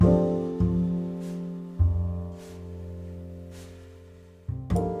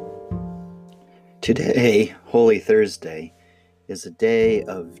Today, Holy Thursday, is a day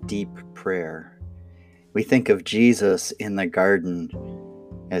of deep prayer. We think of Jesus in the garden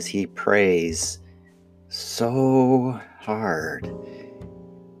as he prays so hard.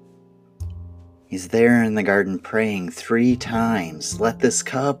 He's there in the garden praying 3 times, "Let this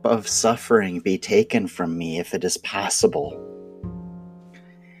cup of suffering be taken from me if it is possible."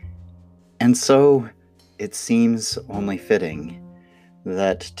 And so it seems only fitting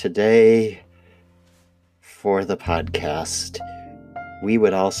that today, for the podcast, we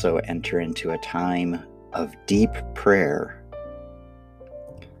would also enter into a time of deep prayer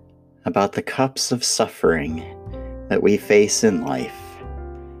about the cups of suffering that we face in life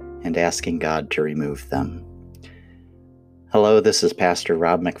and asking God to remove them. Hello, this is Pastor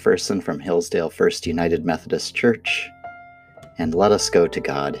Rob McPherson from Hillsdale First United Methodist Church, and let us go to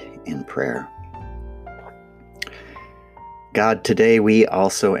God in prayer. God, today we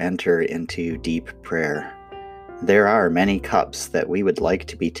also enter into deep prayer. There are many cups that we would like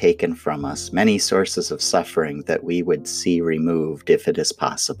to be taken from us, many sources of suffering that we would see removed if it is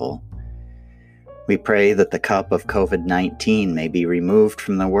possible. We pray that the cup of COVID-19 may be removed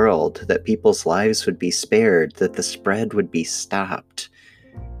from the world, that people's lives would be spared, that the spread would be stopped.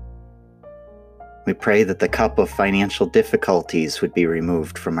 We pray that the cup of financial difficulties would be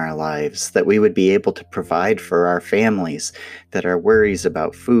removed from our lives, that we would be able to provide for our families, that our worries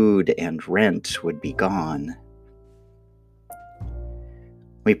about food and rent would be gone.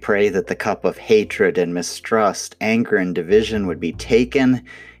 We pray that the cup of hatred and mistrust, anger and division would be taken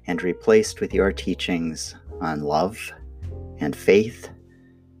and replaced with your teachings on love and faith,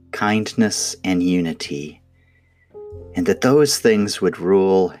 kindness and unity, and that those things would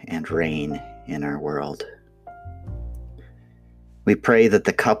rule and reign in our world. We pray that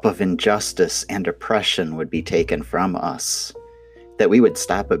the cup of injustice and oppression would be taken from us, that we would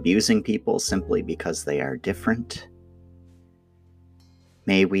stop abusing people simply because they are different.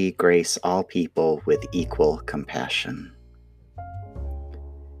 May we grace all people with equal compassion.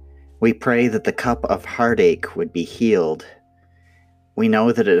 We pray that the cup of heartache would be healed. We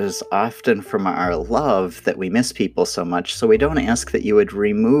know that it is often from our love that we miss people so much, so we don't ask that you would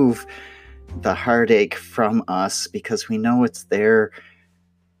remove the heartache from us because we know it's there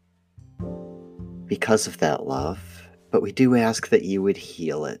because of that love, but we do ask that you would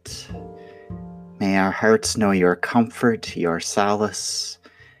heal it. May our hearts know your comfort, your solace,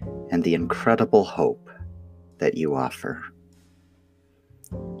 and the incredible hope that you offer.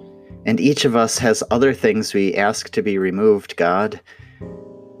 And each of us has other things we ask to be removed, God.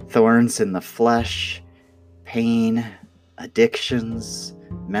 Thorns in the flesh, pain, addictions,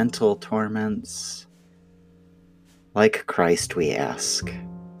 mental torments. Like Christ, we ask,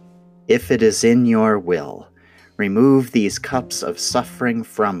 if it is in your will, remove these cups of suffering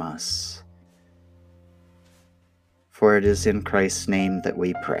from us. For it is in Christ's name that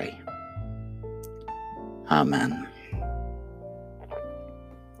we pray. Amen.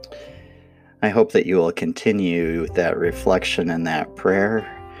 I hope that you will continue that reflection and that prayer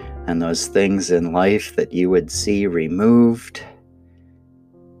and those things in life that you would see removed,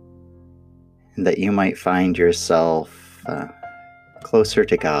 and that you might find yourself closer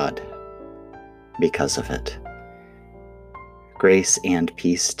to God because of it. Grace and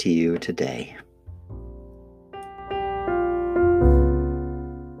peace to you today.